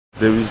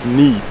There is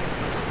need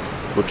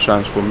for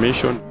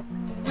transformation.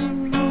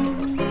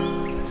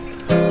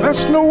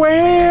 There's no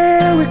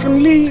way we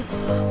can live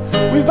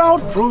without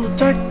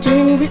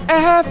protecting the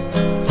earth.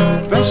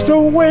 There's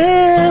no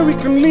way we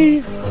can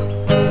live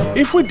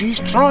if we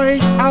destroy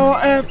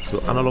our earth. So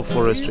analog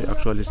forestry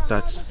actually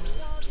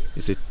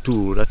is a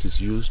tool that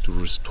is used to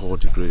restore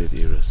degraded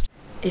areas.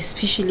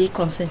 Especially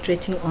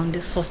concentrating on the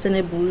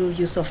sustainable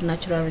use of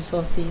natural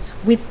resources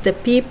with the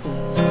people.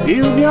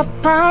 Il n'y a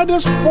pas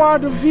d'espoir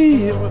de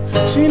vivre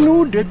si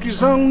nous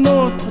détruisons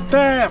notre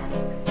terre.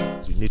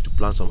 You need to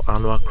plant some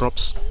annual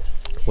crops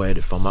where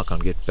the farmer can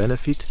get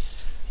benefit.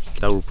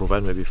 That will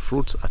provide maybe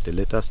fruits at a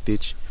later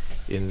stage.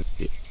 And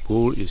the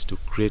goal is to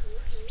create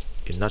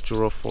a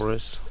natural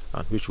forest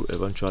and which will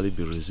eventually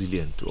be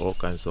resilient to all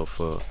kinds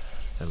of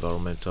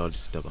environmental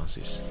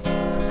disturbances.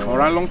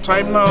 For a long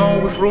time now,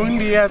 we've ruined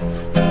the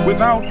earth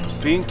without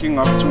thinking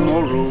of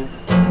tomorrow.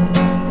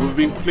 We've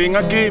been playing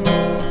a game,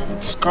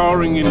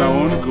 scoring in our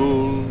own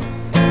goal.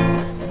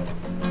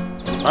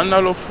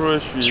 Analog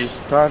forestry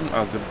stands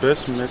as the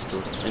best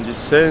method in the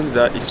sense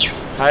that it's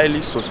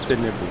highly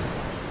sustainable.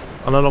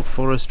 Analog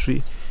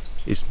forestry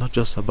is not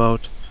just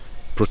about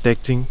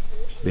protecting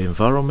the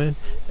environment,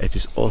 it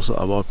is also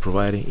about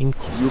providing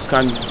income. You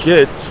can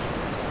get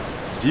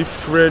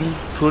different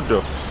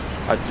products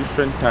at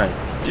different times.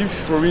 If,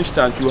 for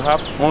instance, you have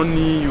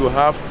honey, you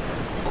have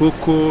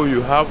cocoa,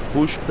 you have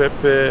bush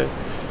pepper,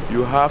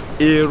 you have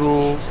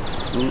arrow,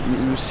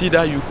 you see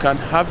that you can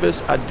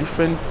harvest at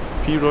different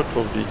periods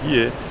of the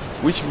year,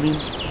 which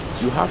means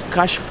you have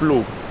cash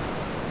flow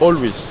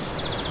always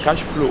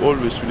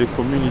to the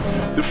community.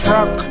 The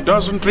frog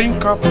doesn't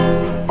drink up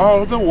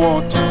all the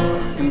water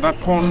in that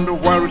pond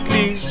where it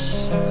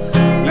lives.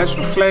 Let's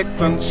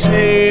reflect and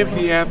save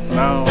the earth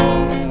now.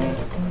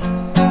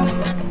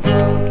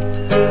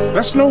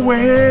 There's no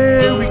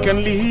way we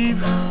can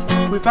live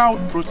without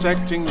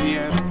protecting the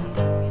earth.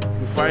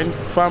 You find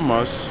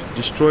farmers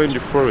destroying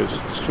the forest,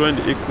 destroying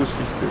the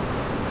ecosystem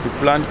to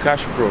plant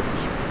cash crops.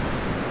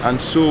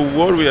 And so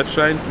what we are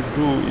trying to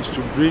do is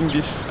to bring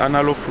this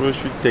analog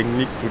forestry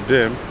technique to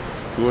them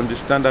to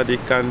understand that they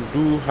can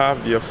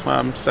have their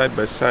farm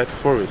side-by-side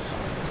forest.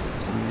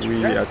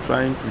 We are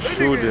trying to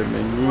show them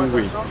a new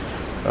way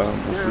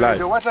of life.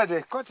 The water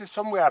they cut it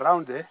somewhere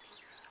around there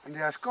and it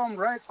has come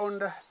right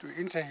under to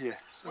enter here.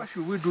 So what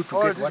should we do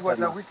to get water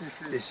now?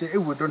 They say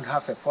if we don't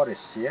have a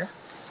forest here,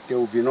 there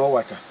will be no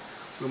water.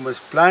 We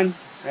must plant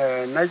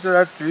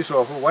natural trees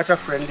or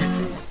water-friendly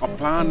trees. Our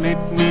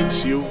planet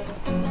needs you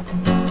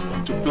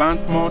to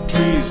plant more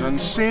trees and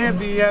save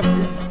the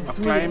earth. Our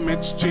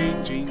climate's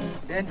changing.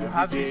 Then you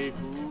have this.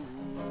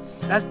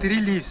 That's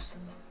 3 leaves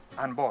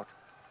on board.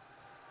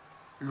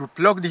 You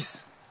plug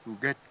this, you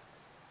get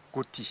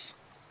good tea.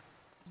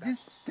 This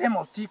stem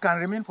of tea can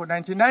remain for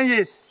 99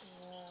 years.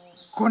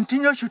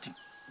 Continue shooting.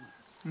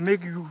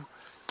 Make you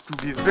to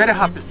be very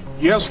happy.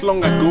 Years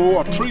long ago,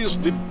 our trees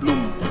did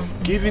bloom,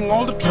 giving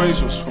all the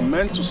treasures for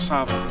men to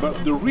serve,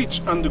 but the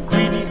rich and the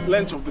greedy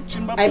length of the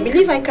timber. I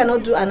believe I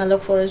cannot do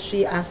analog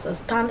forestry as a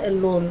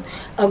standalone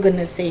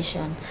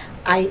organization.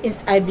 I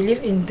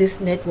believe in this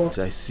network.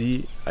 I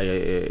see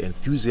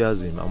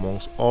enthusiasm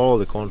amongst all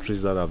the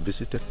countries that I've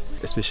visited,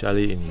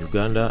 especially in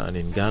Uganda and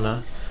in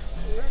Ghana,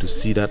 to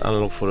see that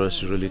analog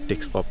forestry really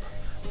takes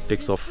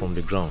off from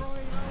the ground.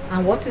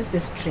 And what is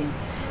this dream?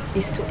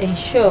 Is to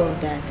ensure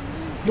that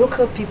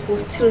local people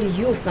still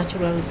use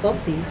natural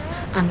resources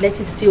and let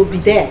it still be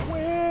there.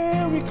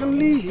 Where we can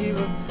live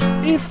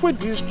if we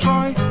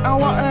destroy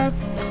our earth.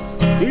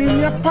 Il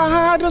n'y a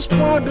pas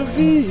d'espoir de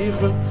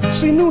vivre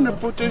si nous ne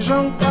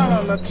protégeons pas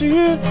la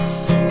nature.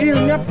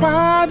 Il n'y a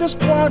pas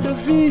d'espoir de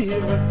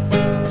vivre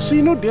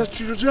si nous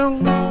détruisons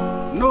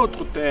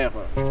notre terre.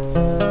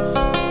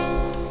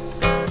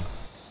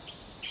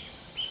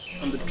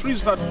 And the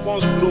trees that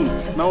once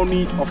bloomed now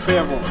need a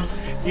favor.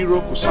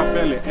 Iroko,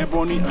 sapele,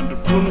 ebony, and the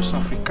Prunus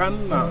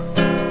africana.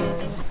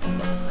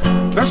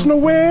 There's no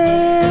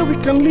way we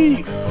can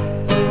live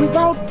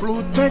without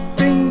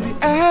protecting the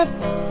earth.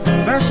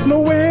 There's no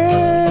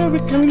way we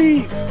can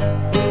live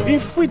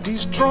if we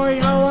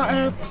destroy our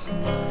earth.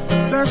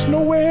 There's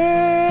no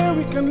way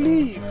we can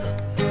live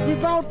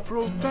without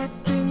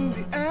protecting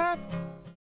the earth.